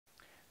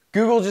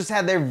Google just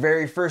had their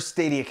very first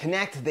Stadia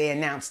Connect. They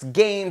announced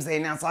games, they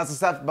announced lots of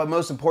stuff, but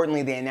most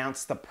importantly, they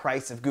announced the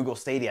price of Google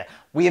Stadia.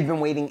 We have been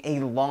waiting a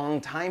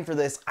long time for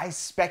this. I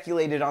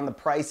speculated on the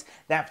price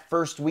that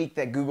first week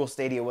that Google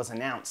Stadia was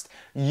announced.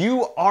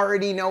 You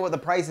already know what the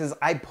price is.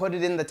 I put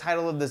it in the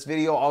title of this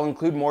video. I'll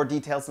include more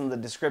details in the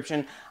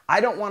description.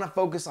 I don't want to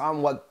focus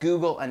on what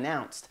Google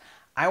announced.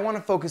 I want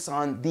to focus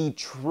on the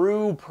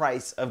true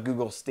price of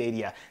Google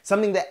Stadia,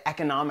 something that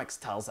economics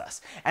tells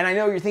us. And I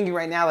know you're thinking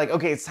right now, like,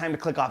 okay, it's time to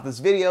click off this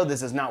video.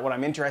 This is not what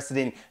I'm interested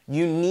in.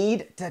 You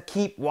need to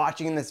keep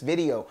watching this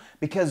video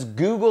because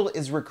Google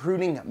is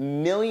recruiting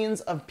millions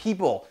of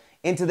people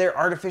into their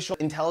artificial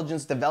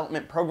intelligence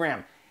development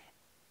program.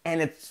 And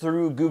it's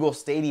through Google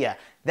Stadia.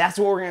 That's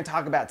what we're going to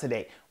talk about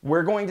today.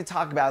 We're going to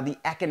talk about the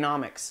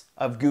economics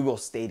of Google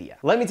Stadia.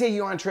 Let me take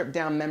you on a trip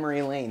down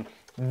memory lane.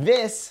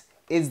 This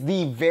is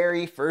the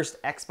very first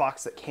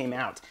Xbox that came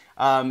out.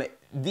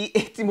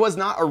 It was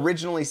not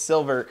originally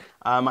silver.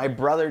 My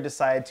brother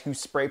decided to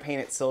spray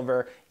paint it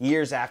silver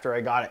years after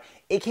I got it.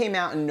 It came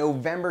out in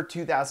November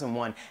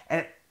 2001,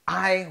 and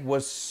I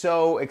was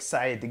so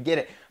excited to get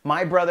it.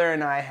 My brother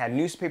and I had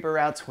newspaper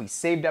routes. We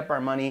saved up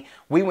our money.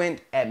 We went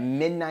at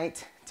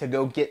midnight to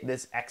go get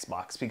this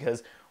Xbox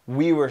because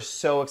we were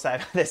so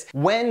excited about this.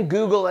 When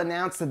Google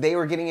announced that they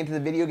were getting into the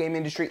video game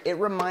industry, it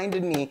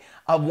reminded me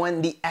of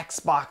when the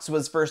Xbox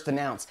was first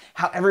announced.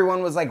 How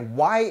everyone was like,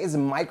 why is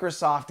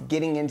Microsoft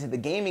getting into the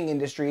gaming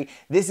industry?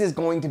 This is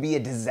going to be a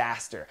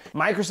disaster.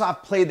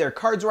 Microsoft played their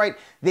cards right.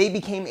 They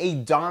became a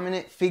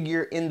dominant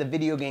figure in the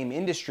video game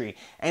industry.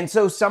 And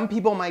so some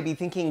people might be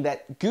thinking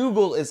that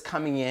Google is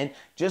coming in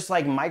just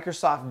like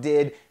Microsoft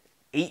did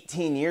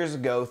 18 years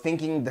ago,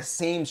 thinking the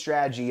same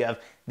strategy of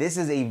this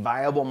is a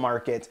viable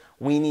market,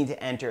 we need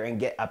to enter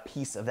and get a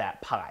piece of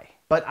that pie.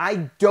 But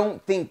I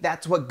don't think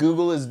that's what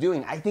Google is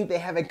doing. I think they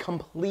have a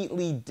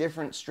completely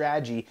different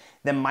strategy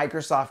than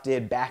Microsoft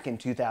did back in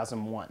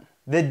 2001.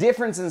 The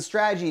difference in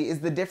strategy is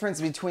the difference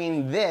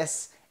between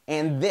this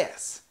and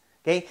this.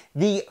 Okay?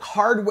 The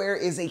hardware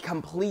is a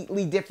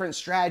completely different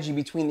strategy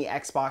between the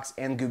Xbox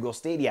and Google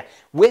Stadia.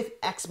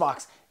 With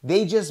Xbox,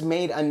 they just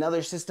made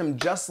another system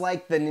just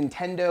like the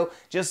Nintendo,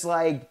 just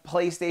like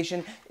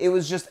PlayStation. It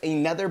was just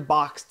another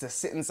box to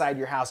sit inside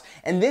your house.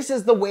 And this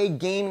is the way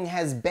gaming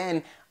has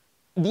been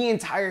the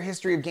entire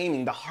history of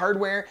gaming. The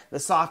hardware, the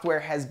software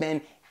has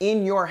been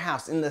in your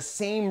house, in the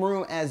same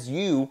room as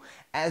you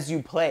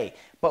play.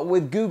 But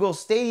with Google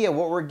Stadia,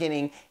 what we're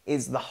getting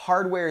is the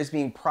hardware is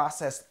being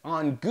processed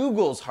on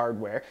Google's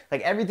hardware. Like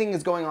everything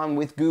is going on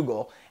with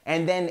Google,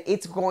 and then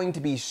it's going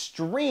to be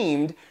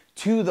streamed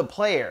to the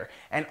player.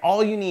 And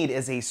all you need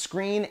is a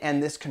screen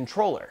and this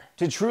controller.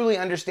 To truly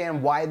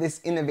understand why this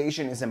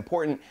innovation is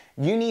important,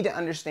 you need to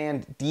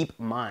understand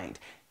Deepmind.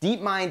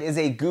 Deepmind is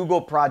a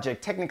Google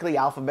project, technically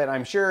Alphabet,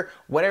 I'm sure.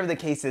 Whatever the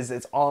case is,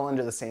 it's all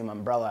under the same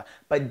umbrella.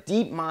 But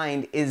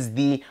Deepmind is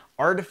the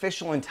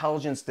artificial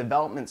intelligence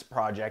developments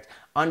project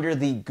under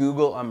the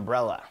Google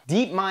umbrella.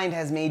 Deepmind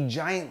has made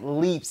giant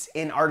leaps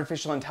in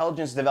artificial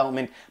intelligence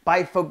development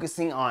by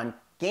focusing on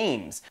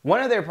games.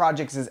 One of their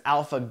projects is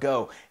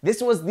Alphago.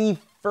 This was the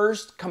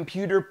first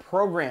computer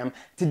program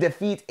to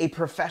defeat a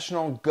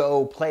professional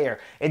Go player.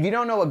 If you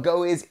don't know what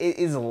Go is, it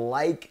is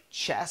like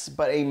chess,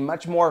 but a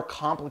much more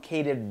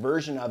complicated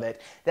version of it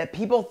that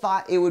people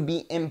thought it would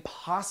be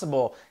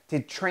impossible to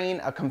train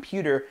a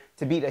computer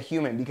to beat a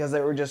human because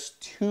there were just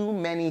too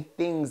many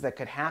things that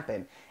could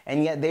happen.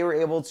 And yet they were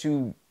able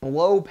to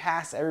blow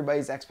past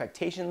everybody's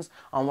expectations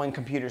on when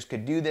computers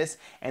could do this,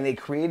 and they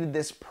created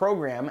this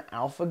program,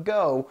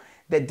 Alphago,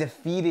 that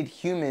defeated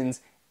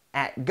humans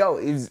at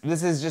Go.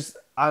 This is just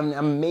an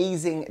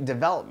amazing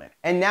development.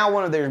 And now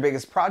one of their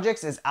biggest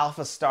projects is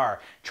AlphaStar,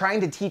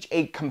 trying to teach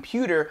a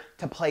computer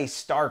to play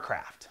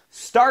Starcraft.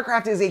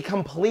 Starcraft is a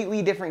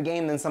completely different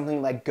game than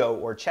something like Go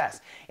or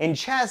chess. In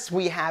chess,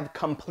 we have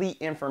complete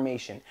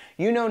information.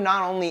 You know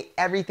not only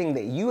everything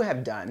that you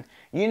have done,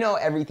 you know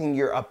everything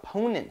your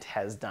opponent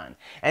has done.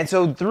 And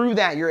so through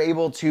that, you're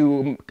able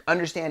to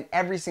understand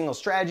every single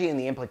strategy and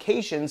the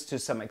implications to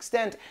some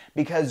extent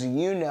because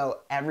you know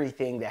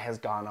everything that has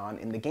gone on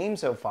in the game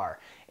so far.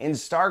 In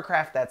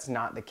Starcraft, that's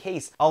not the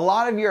case. A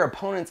lot of your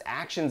opponent's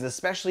actions,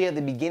 especially at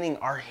the beginning,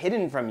 are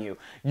hidden from you.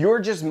 You're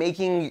just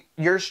making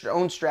your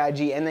own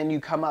strategy and then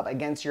you come up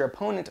against your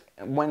opponent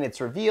when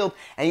it's revealed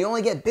and you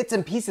only get bits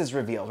and pieces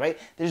revealed, right?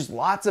 There's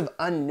lots of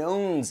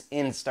unknowns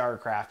in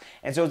StarCraft,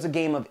 and so it's a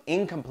game of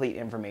incomplete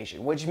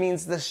information, which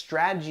means the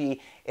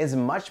strategy is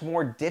much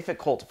more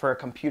difficult for a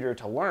computer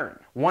to learn.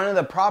 One of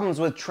the problems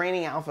with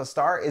training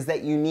AlphaStar is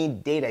that you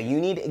need data. You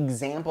need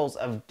examples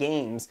of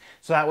games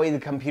so that way the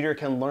computer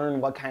can learn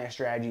what kind of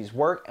strategies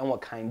work and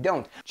what kind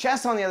don't.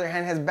 Chess, on the other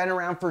hand, has been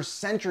around for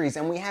centuries,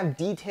 and we have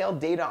detailed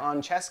data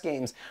on chess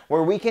games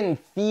where we can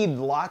feed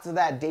lots of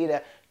that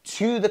data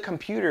to the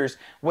computers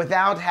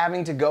without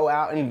having to go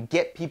out and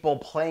get people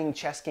playing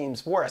chess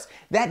games for us.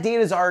 That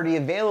data is already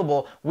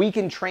available. We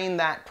can train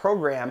that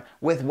program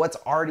with what's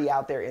already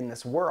out there in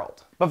this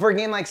world. But for a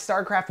game like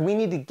StarCraft, we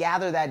need to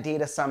gather that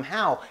data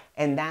somehow,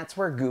 and that's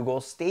where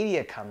Google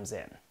Stadia comes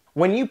in.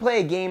 When you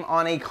play a game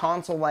on a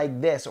console like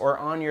this or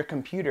on your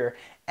computer,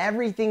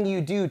 everything you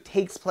do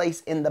takes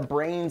place in the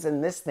brains in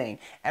this thing.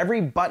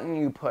 Every button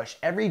you push,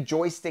 every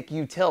joystick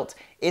you tilt,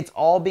 it's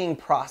all being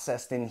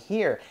processed in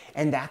here.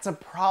 And that's a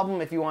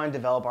problem if you want to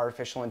develop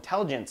artificial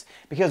intelligence,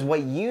 because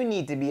what you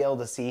need to be able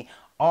to see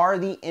are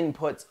the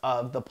inputs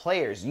of the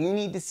players. You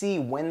need to see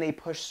when they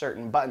push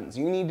certain buttons.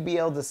 You need to be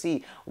able to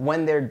see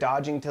when they're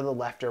dodging to the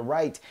left or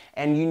right.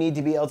 And you need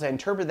to be able to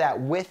interpret that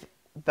with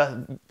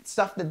the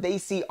stuff that they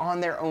see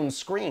on their own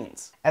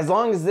screens. As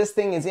long as this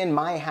thing is in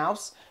my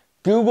house,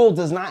 Google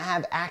does not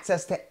have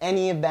access to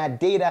any of that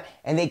data,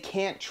 and they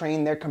can't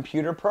train their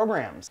computer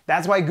programs.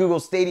 That's why Google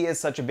Stadia is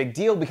such a big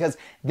deal, because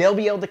they'll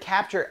be able to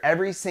capture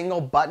every single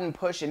button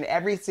push and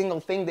every single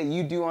thing that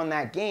you do on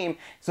that game,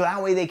 so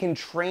that way they can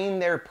train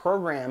their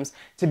programs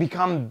to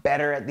become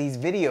better at these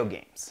video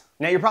games.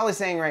 Now you're probably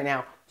saying right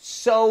now,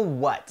 so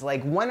what?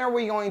 Like, when are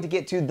we going to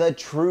get to the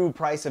true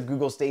price of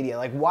Google Stadia?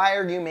 Like, why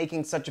are you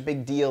making such a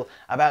big deal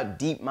about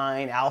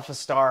Deepmind,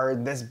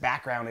 AlphaStar, this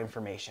background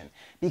information?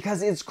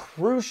 Because it's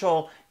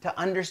crucial to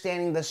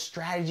understanding the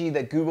strategy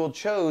that Google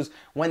chose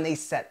when they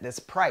set this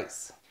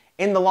price.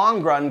 In the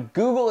long run,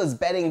 Google is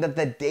betting that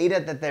the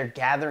data that they're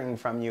gathering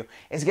from you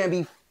is going to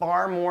be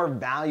far more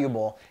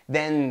valuable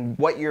than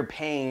what you're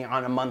paying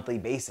on a monthly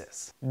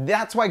basis.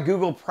 That's why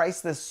Google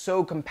priced this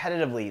so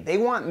competitively. They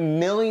want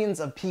millions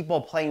of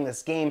people playing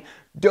this game,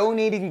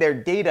 donating their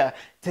data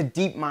to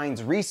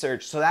Deepmind's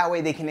research, so that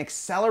way they can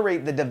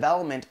accelerate the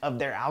development of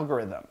their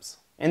algorithms.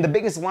 And the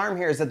biggest alarm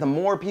here is that the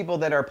more people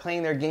that are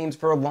playing their games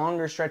for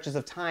longer stretches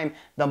of time,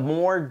 the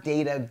more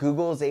data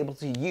Google is able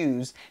to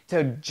use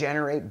to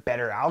generate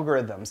better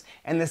algorithms.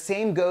 And the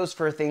same goes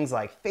for things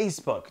like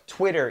Facebook,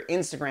 Twitter,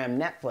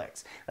 Instagram,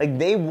 Netflix. Like,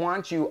 they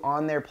want you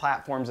on their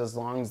platforms as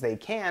long as they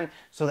can,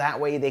 so that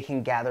way they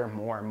can gather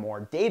more and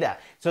more data.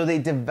 So they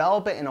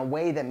develop it in a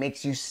way that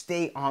makes you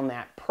stay on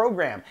that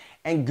program.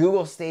 And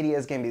Google Stadia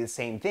is going to be the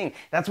same thing.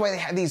 That's why they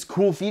have these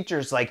cool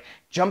features like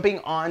jumping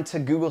onto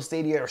Google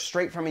Stadia or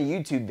straight from a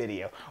YouTube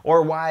video,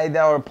 or why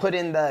they'll put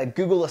in the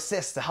Google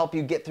Assist to help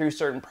you get through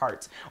certain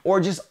parts, or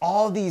just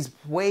all these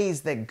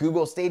ways that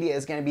Google Stadia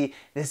is going to be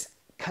this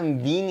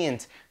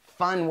convenient,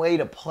 fun way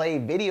to play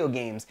video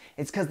games.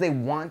 It's because they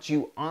want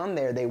you on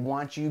there. They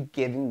want you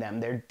giving them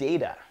their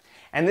data.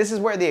 And this is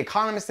where the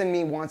economist in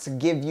me wants to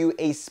give you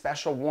a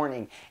special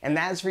warning, and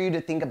that is for you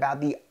to think about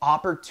the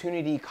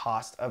opportunity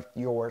cost of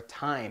your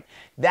time.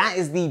 That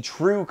is the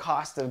true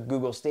cost of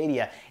Google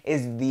Stadia,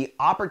 is the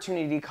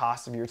opportunity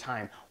cost of your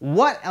time.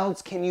 What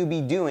else can you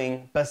be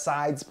doing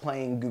besides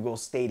playing Google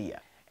Stadia?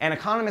 And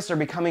economists are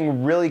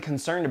becoming really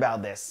concerned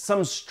about this.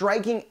 Some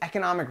striking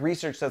economic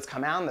research that's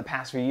come out in the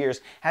past few years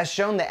has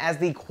shown that as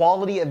the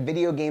quality of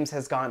video games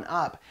has gone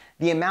up,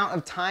 the amount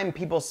of time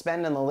people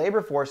spend in the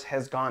labor force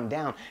has gone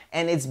down,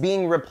 and it's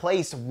being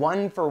replaced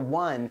one for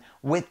one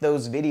with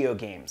those video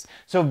games.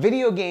 So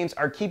video games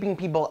are keeping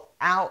people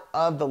out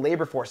of the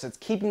labor force. It's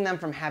keeping them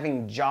from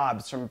having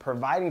jobs, from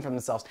providing for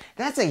themselves.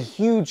 That's a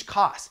huge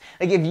cost.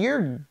 Like, if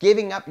you're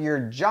giving up your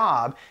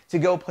job to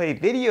go play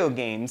video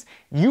games,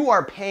 you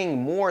are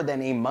paying more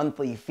than a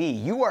monthly fee.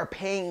 You are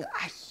paying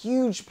a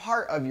huge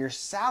part of your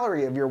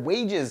salary, of your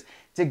wages,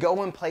 to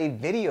go and play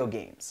video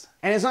games.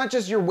 And it's not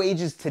just your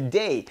wages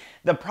today.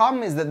 The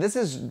problem is that this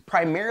is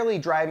primarily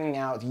driving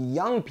out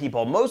young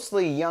people,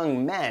 mostly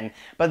young men,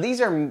 but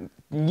these are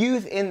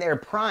youth in their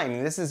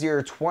prime. This is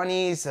your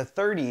 20s to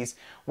 30s,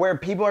 where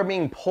people are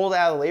being pulled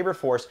out of the labor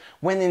force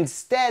when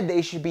instead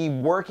they should be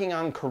working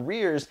on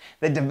careers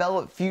that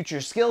develop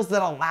future skills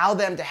that allow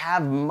them to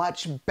have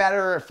much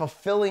better,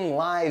 fulfilling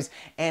lives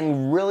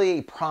and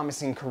really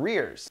promising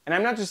careers. And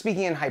I'm not just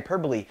speaking in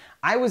hyperbole.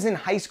 I was in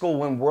high school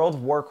when World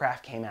of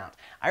Warcraft came out.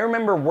 I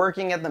remember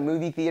working at the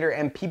movie theater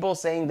and people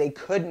saying they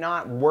could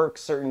not work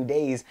certain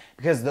days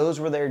because those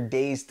were their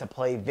days to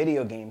play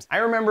video games. I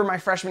remember my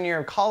freshman year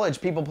of college,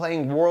 people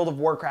playing World of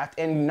Warcraft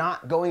and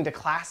not going to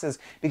classes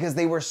because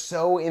they were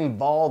so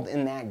involved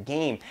in that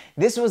game.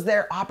 This was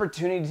their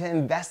opportunity to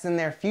invest in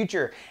their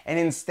future, and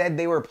instead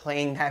they were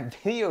playing that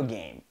video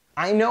game.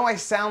 I know I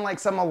sound like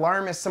some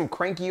alarmist, some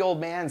cranky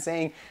old man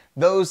saying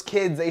those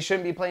kids, they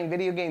shouldn't be playing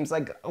video games.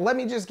 Like, let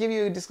me just give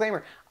you a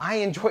disclaimer. I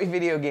enjoy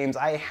video games.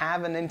 I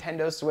have a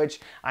Nintendo Switch.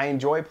 I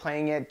enjoy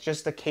playing it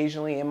just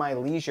occasionally in my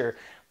leisure.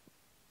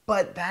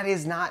 But that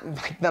is not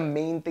like the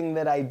main thing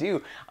that I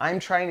do. I'm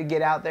trying to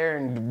get out there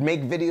and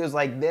make videos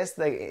like this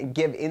that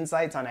give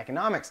insights on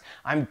economics.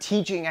 I'm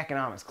teaching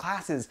economics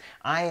classes.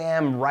 I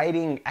am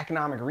writing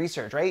economic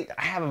research, right?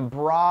 I have a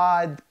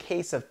broad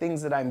case of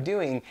things that I'm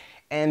doing,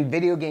 and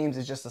video games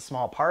is just a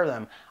small part of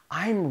them.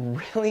 I'm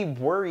really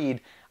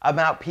worried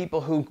about people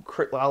who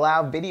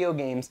allow video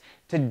games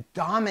to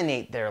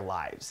dominate their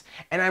lives.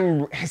 And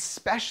I'm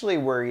especially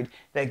worried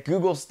that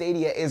Google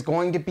Stadia is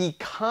going to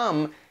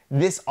become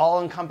this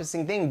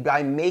all-encompassing thing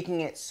by making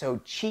it so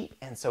cheap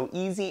and so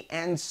easy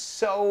and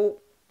so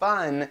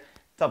fun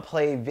to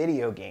play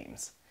video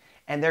games.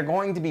 And they're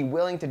going to be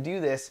willing to do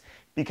this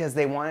because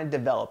they want to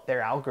develop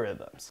their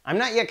algorithms. I'm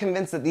not yet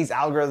convinced that these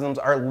algorithms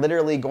are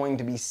literally going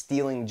to be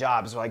stealing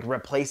jobs, or like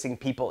replacing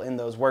people in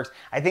those works.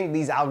 I think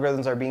these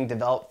algorithms are being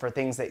developed for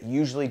things that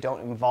usually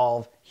don't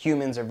involve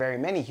humans or very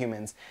many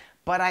humans.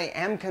 But I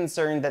am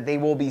concerned that they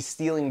will be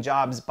stealing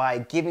jobs by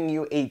giving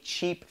you a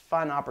cheap,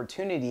 fun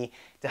opportunity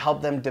to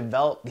help them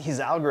develop these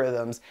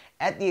algorithms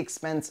at the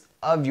expense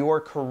of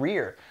your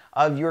career,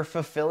 of your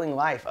fulfilling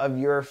life, of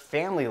your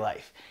family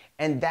life.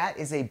 And that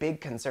is a big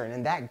concern,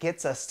 and that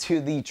gets us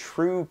to the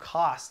true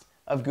cost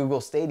of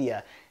Google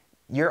Stadia,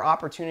 your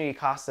opportunity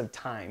cost of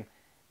time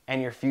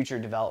and your future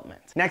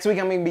development. Next week,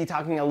 I'm going to be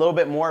talking a little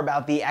bit more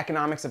about the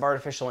economics of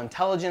artificial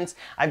intelligence.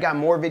 I've got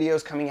more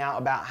videos coming out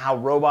about how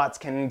robots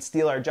can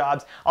steal our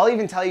jobs. I'll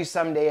even tell you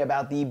someday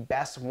about the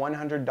best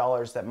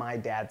 $100 that my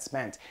dad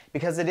spent,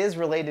 because it is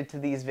related to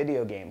these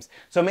video games.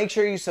 So make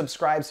sure you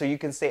subscribe so you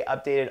can stay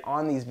updated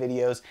on these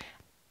videos.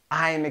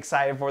 I am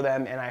excited for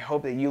them, and I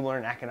hope that you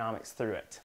learn economics through it.